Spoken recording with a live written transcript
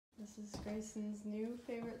is Grayson's new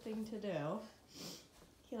favorite thing to do.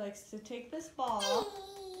 He likes to take this ball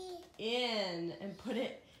in and put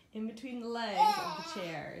it in between the legs of the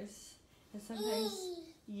chairs. And sometimes,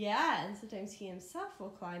 yeah, and sometimes he himself will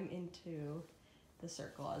climb into the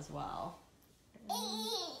circle as well.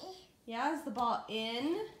 Yeah, is the ball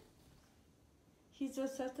in? He's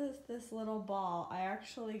just set this little ball. I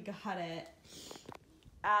actually got it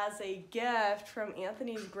as a gift from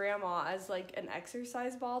Anthony's grandma as like an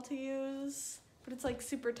exercise ball to use. But it's like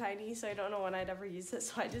super tiny, so I don't know when I'd ever use it,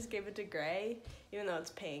 so I just gave it to Gray, even though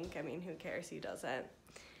it's pink. I mean, who cares? He doesn't.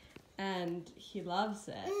 And he loves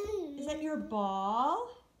it. Is that your ball?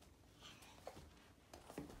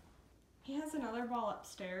 He has another ball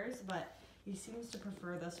upstairs, but he seems to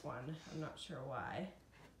prefer this one. I'm not sure why.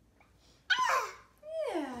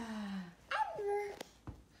 Yeah.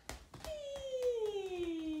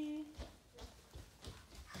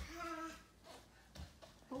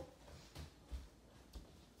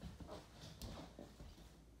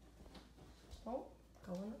 Oh,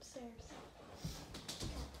 going upstairs.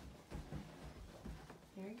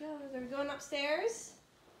 Here he goes. Are we going upstairs?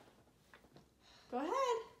 Go ahead.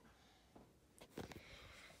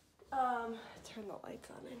 Turn the lights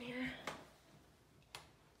on in here.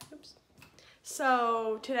 Oops.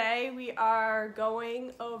 So today we are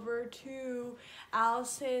going over to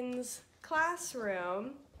Allison's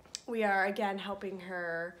classroom. We are again helping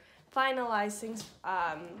her finalize things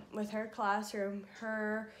with her classroom.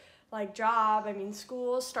 Her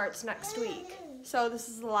school starts next week. So this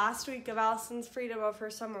is the last week of Allison's freedom of her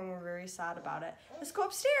summer, and we're very sad about it. Let's go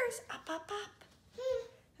upstairs. Up, up, up.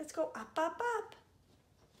 Let's go up, up, up.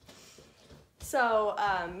 So,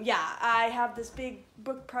 yeah, I have this big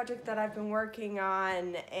book project that I've been working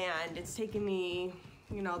on, and it's taken me,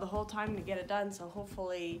 the whole time to get it done, so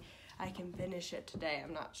hopefully I can finish it today.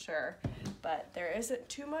 I'm not sure, but there isn't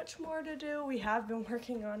too much more to do. We have been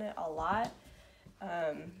working on it a lot,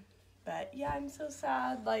 but yeah, I'm so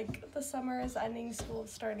sad. Like, the summer is ending,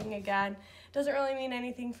 school's starting again. Doesn't really mean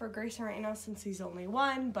anything for Grayson right now since he's only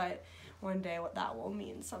 1, but one day that will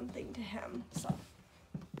mean something to him, so.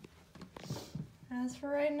 As for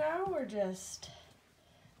right now, we're just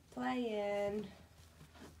playing.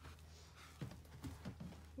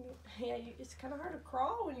 Yeah, it's kind of hard to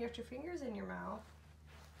crawl when you have your fingers in your mouth.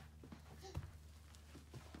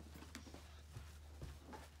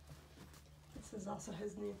 This is also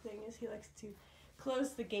his new thing, is he likes to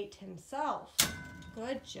close the gate himself.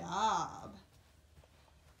 Good job.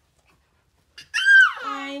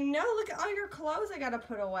 I know, look at all your clothes I gotta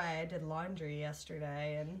put away. I did laundry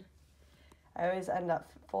yesterday, and I always end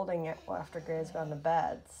up folding it after Gray's gone to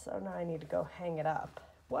bed, so now I need to go hang it up.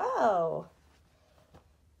 Whoa!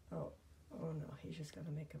 Oh no, he's just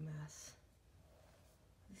gonna make a mess.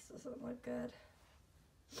 This doesn't look good.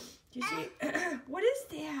 Do you see? What is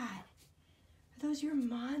that? Are those your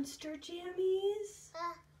monster jammies?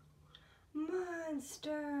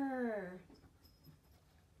 Monster!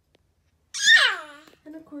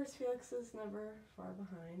 And of course, Felix is never far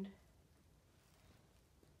behind.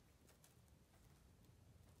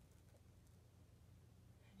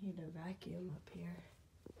 I need a vacuum up here.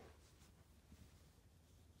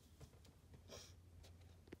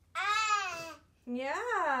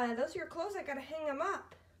 Yeah, those are your clothes. I gotta hang them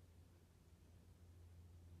up.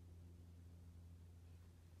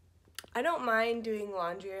 I don't mind doing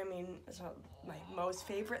laundry. I mean, it's not my most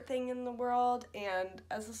favorite thing in the world, and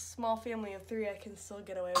as a small family of 3, I can still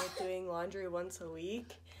get away with doing laundry once a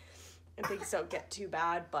week. And things don't get too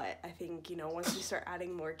bad, but I think, once we start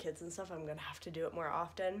adding more kids and stuff, I'm gonna have to do it more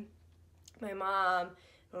often. My mom,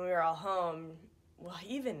 when we were all home, well,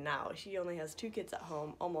 even now, she only has 2 kids at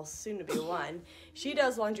home, almost soon to be 1. She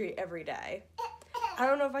does laundry every day. I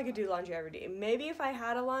don't know if I could do laundry every day. Maybe if I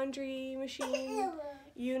had a laundry machine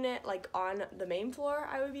unit, like on the main floor,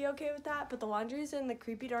 I would be okay with that, but the laundry's in the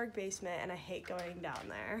creepy dark basement, and I hate going down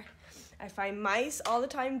there. I find mice all the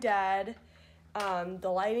time dead.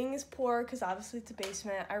 The lighting is poor because obviously it's a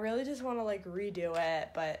basement. I really just want to redo it,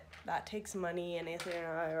 but that takes money, and Anthony and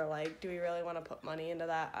I are like, do we really want to put money into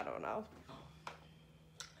that? I don't know.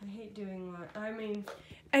 I hate doing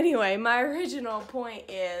anyway, my original point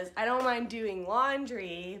is I don't mind doing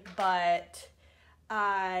laundry, but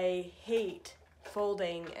I hate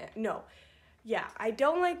folding. I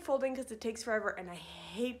don't like folding because it takes forever, and I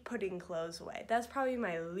hate putting clothes away. That's probably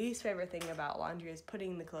my least favorite thing about laundry, is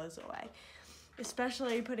putting the clothes away.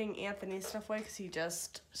 Especially putting Anthony's stuff away because he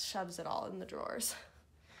just shoves it all in the drawers.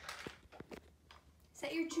 Is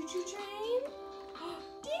that your choo-choo train?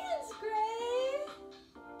 Dance, Gray!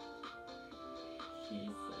 He's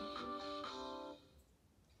so cute.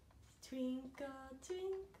 Twinkle,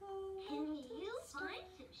 twinkle,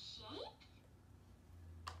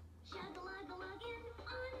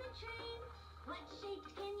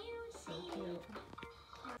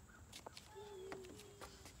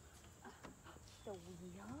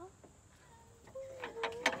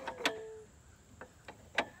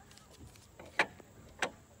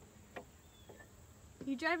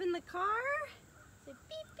 driving the car? Say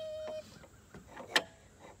beep beep.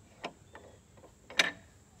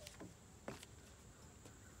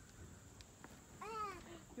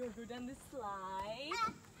 You want to go down this slide?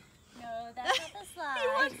 No, that's not the slide. He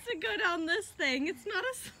wants to go down this thing. It's not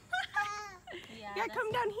a slide. Yeah,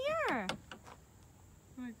 come down here.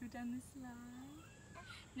 You want to go down this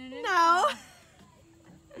slide? No.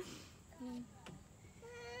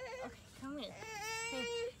 Okay, come in. Hey,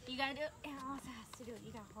 you gotta do it. Allison has to do it.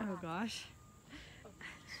 You gotta hold on. Oh gosh.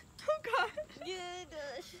 Oh gosh. Good.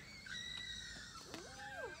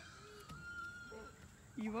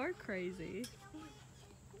 You are crazy.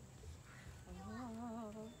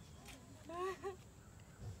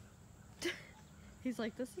 He's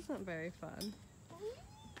like, this isn't very fun.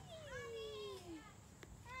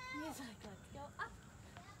 He's like, let's go up,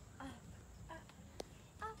 up, up,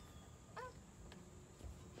 up, up.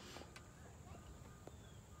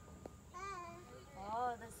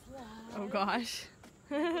 Oh, the slide. Oh gosh.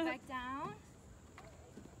 Go back down.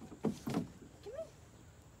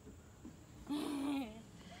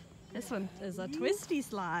 This one is a twisty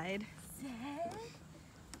slide.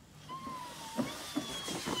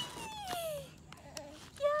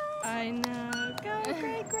 I know. Go,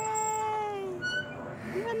 Gray Gray!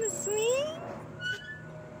 You on the swing?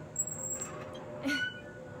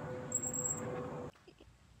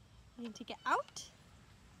 You need to get out.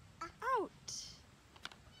 Out.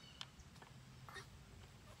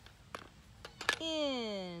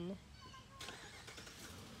 In.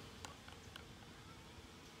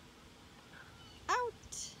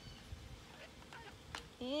 Out.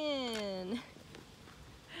 In.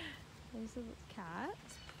 There's a cat.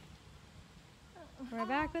 We're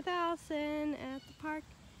back with Allison at the park.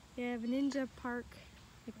 We have a ninja park,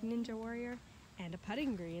 like Ninja Warrior, and a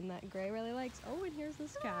putting green that Gray really likes. Oh, and here's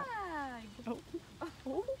this cat. Oh,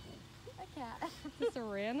 oh. A cat. Just a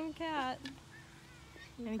random cat.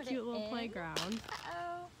 And a cute little playground.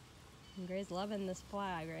 Uh-oh. And Gray's loving this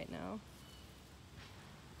flag right now.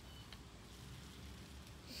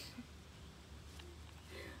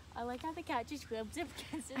 I like how the cat just rubs up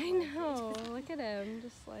against his I leg. know. Look at him,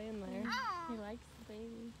 just laying there. He likes the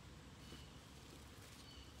baby.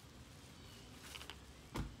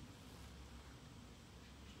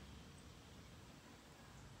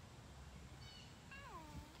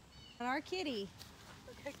 And our kitty.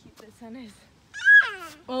 Look how cute this one is.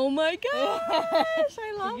 Oh my gosh!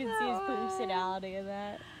 I love You can see his personality in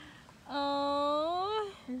that.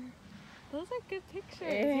 Oh, those are good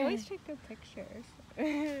pictures. You always take good pictures.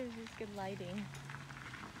 Just good lighting.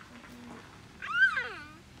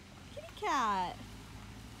 Kitty cat.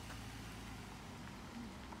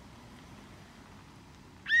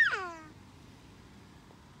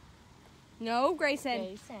 No, Grayson.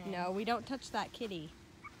 Grayson. No, we don't touch that kitty.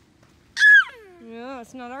 No,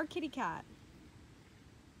 it's not our kitty cat.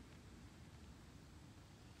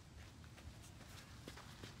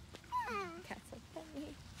 Cat's so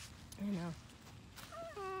funny. I know.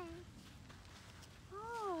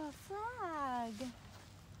 Oh, a flag.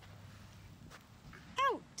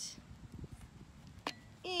 Out.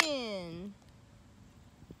 In.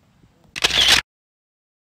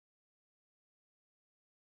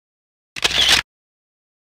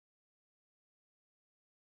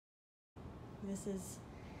 This is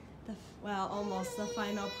the, well, almost the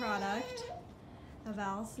final product of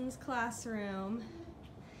Allison's classroom.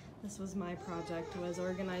 This was my project, was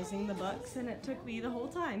organizing the books, and it took me the whole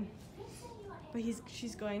time. But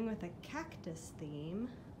she's going with a cactus theme.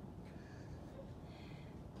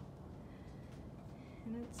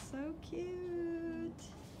 And it's so cute.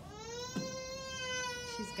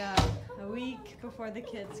 She's got a week before the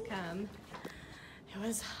kids come. It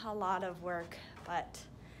was a lot of work, but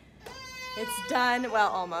it's done. Well,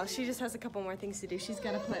 almost. She just has a couple more things to do. She's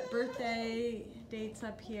got to put birthday dates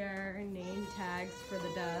up here, name tags for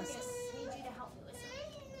the desks.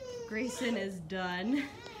 Grayson is done.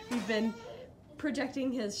 We've been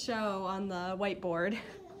projecting his show on the whiteboard.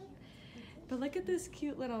 But look at this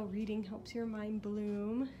cute little reading helps your mind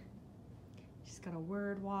bloom. She's got a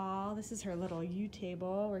word wall. This is her little U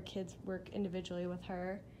table where kids work individually with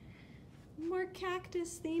her. More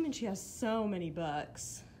cactus theme, and she has so many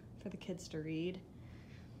books for the kids to read.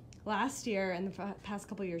 Last year and the past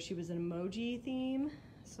couple years she was an emoji theme,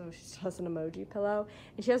 so she still has an emoji pillow,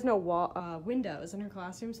 and she has no wall, windows in her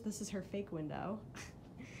classroom, so this is her fake window.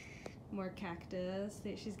 More cactus.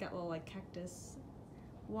 She's got little like cactus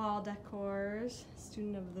wall decors.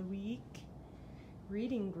 Student of the week,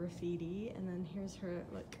 reading graffiti, and then here's her,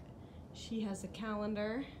 look, she has a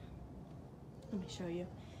calendar, let me show you,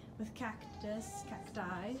 with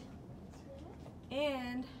cacti,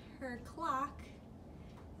 and her clock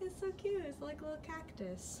It's so cute. It's like a little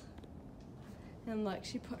cactus. And look,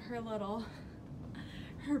 she put her little,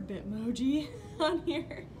 her Bitmoji on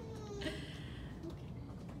here.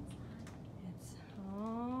 It's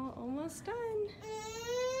all almost done.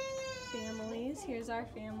 Families, here's our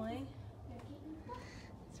family.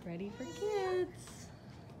 It's ready for kids.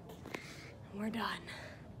 And we're done.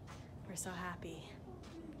 We're so happy.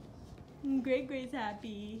 Grey's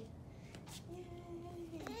happy. Yeah.